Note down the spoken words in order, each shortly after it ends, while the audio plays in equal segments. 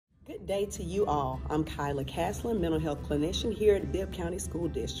day to you all. I'm Kylah Castlin, mental health clinician here at Bibb County School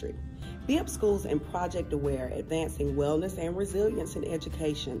District. Bibb Schools and Project Aware, Advancing Wellness and Resilience in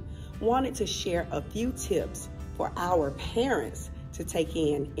Education, wanted to share a few tips for our parents to take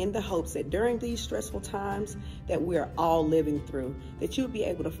in the hopes that during these stressful times that we're all living through, that you'll be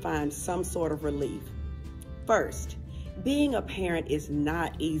able to find some sort of relief. First, being a parent is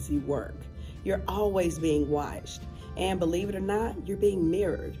not easy work. You're always being watched. And believe it or not, you're being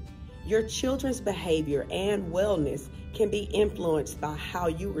mirrored. Your children's behavior and wellness can be influenced by how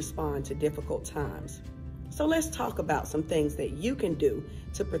you respond to difficult times. So let's talk about some things that you can do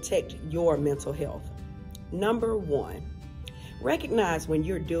to protect your mental health. Number one, recognize when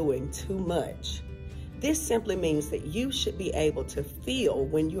you're doing too much. This simply means that you should be able to feel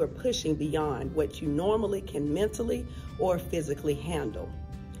when you are pushing beyond what you normally can mentally or physically handle.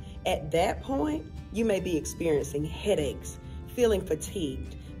 At that point, you may be experiencing headaches, feeling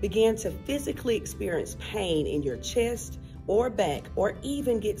fatigued, begin to physically experience pain in your chest or back, or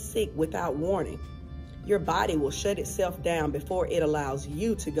even get sick without warning. Your body will shut itself down before it allows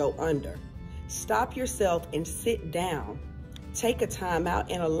you to go under. Stop yourself and sit down. Take a time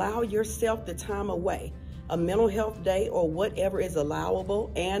out and allow yourself the time away, a mental health day or whatever is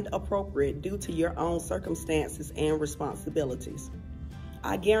allowable and appropriate due to your own circumstances and responsibilities.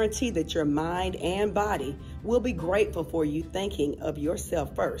 I guarantee that your mind and body will be grateful for you thinking of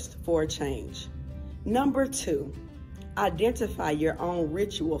yourself first for a change. Number two, identify your own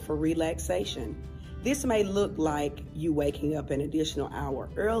ritual for relaxation. This may look like you waking up an additional hour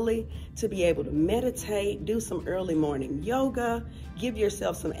early to be able to meditate, do some early morning yoga, give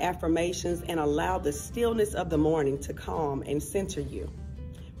yourself some affirmations, and allow the stillness of the morning to calm and center you.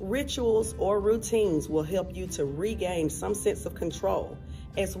 Rituals or routines will help you to regain some sense of control,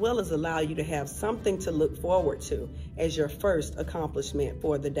 as well as allow you to have something to look forward to as your first accomplishment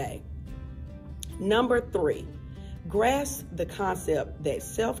for the day. Number three, grasp the concept that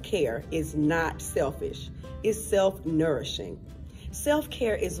self-care is not selfish, it's self-nourishing.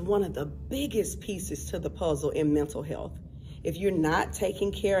 Self-care is one of the biggest pieces to the puzzle in mental health. If you're not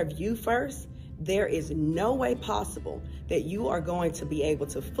taking care of you first, there is no way possible that you are going to be able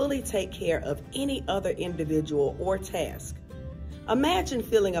to fully take care of any other individual or task. Imagine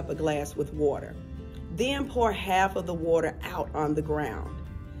filling up a glass with water, then pour half of the water out on the ground.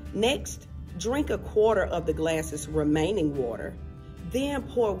 Next, drink a quarter of the glass's remaining water, then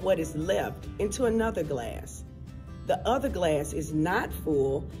pour what is left into another glass. The other glass is not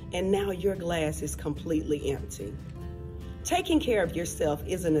full, and now your glass is completely empty. Taking care of yourself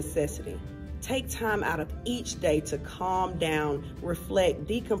is a necessity. Take time out of each day to calm down, reflect,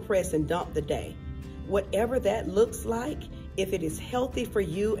 decompress, and dump the day. Whatever that looks like, if it is healthy for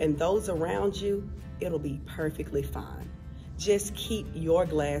you and those around you, it'll be perfectly fine. Just keep your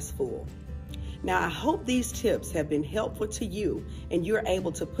glass full. Now, I hope these tips have been helpful to you and you're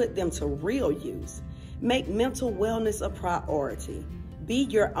able to put them to real use. Make mental wellness a priority. Be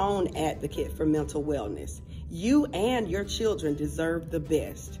your own advocate for mental wellness. You and your children deserve the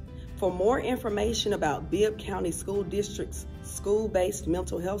best. For more information about Bibb County School District's school-based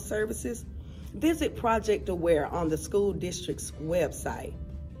mental health services, visit Project Aware on the school district's website.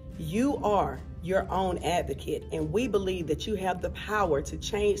 You are your own advocate, and we believe that you have the power to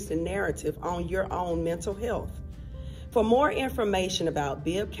change the narrative on your own mental health. For more information about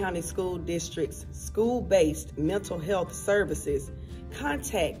Bibb County School District's school-based mental health services,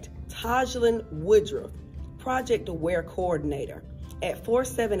 contact Tajlin Woodruff, Project Aware Coordinator, at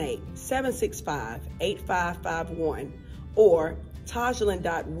 478-765-8551 or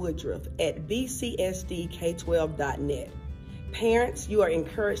tajlin.woodruff at bcsdk12.net. Parents, you are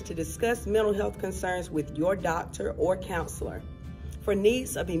encouraged to discuss mental health concerns with your doctor or counselor. For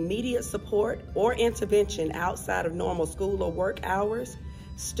needs of immediate support or intervention outside of normal school or work hours,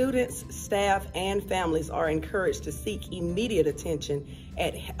 students, staff, and families are encouraged to seek immediate attention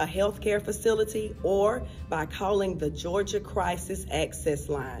at a healthcare facility or by calling the Crisis Access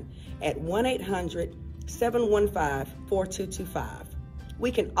Line at 1-800-715-4225.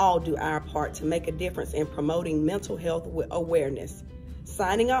 We can all do our part to make a difference in promoting mental health awareness.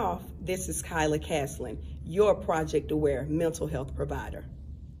 Signing off, this is Kylah Castlin, your Project Aware mental health provider.